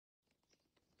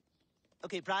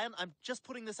Okay, Brian, I'm just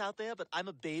putting this out there, but I'm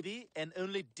a baby, and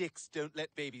only dicks don't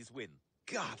let babies win.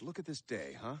 God, look at this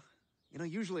day, huh? You know,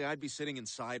 usually I'd be sitting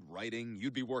inside writing,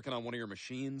 you'd be working on one of your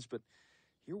machines, but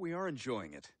here we are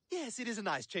enjoying it. Yes, it is a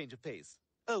nice change of pace.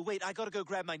 Oh, wait, I gotta go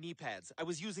grab my knee pads. I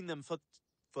was using them for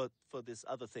this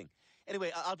other thing.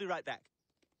 Anyway, I'll be right back.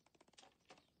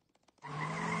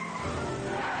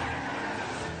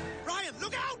 Brian,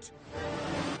 look out!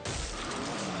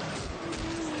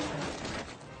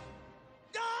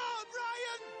 Ah,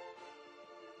 Brian!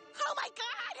 Oh, my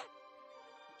God!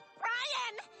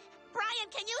 Brian! Brian,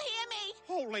 can you hear me?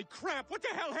 Holy crap, what the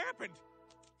hell happened?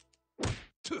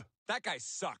 That guy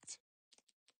sucked.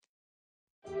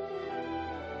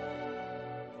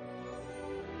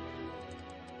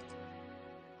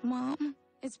 Mom,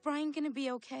 is Brian gonna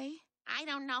be okay? I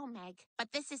don't know, Meg,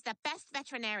 but this is the best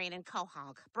veterinarian in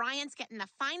Quahog. Brian's getting the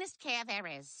finest care there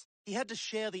is. He had to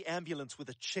share the ambulance with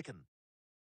a chicken.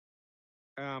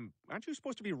 Aren't you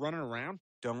supposed to be running around?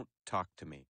 Don't talk to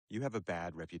me. You have a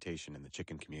bad reputation in the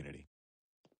chicken community.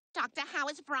 Doctor, how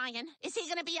is Brian? Is he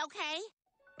gonna be okay?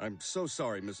 I'm so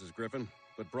sorry, Mrs. Griffin,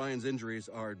 but Brian's injuries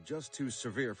are just too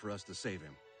severe for us to save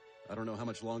him. I don't know how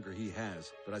much longer he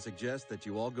has, but I suggest that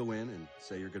you all go in and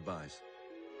say your goodbyes.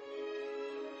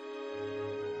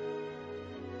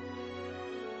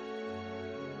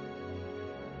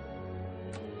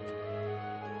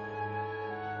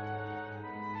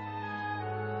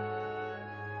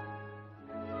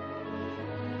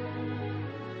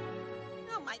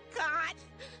 Oh, my God!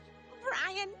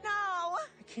 Brian, no!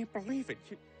 I can't believe it.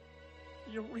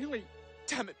 You really...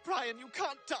 Damn it, Brian, you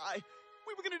can't die.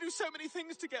 We were gonna do so many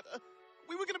things together.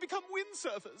 We were gonna become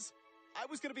windsurfers. I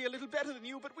was gonna be a little better than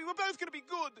you, but we were both gonna be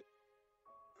good.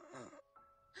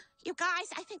 You guys,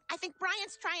 I think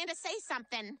Brian's trying to say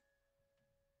something.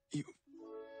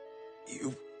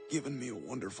 You've given me a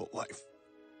wonderful life.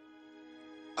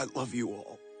 I love you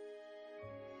all.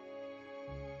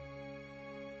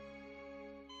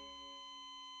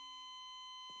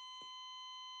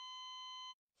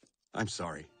 I'm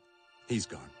sorry. He's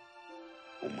gone.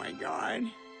 Oh my God.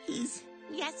 He's...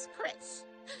 Yes, Chris.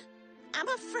 I'm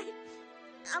afraid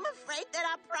that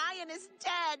our Brian is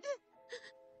dead.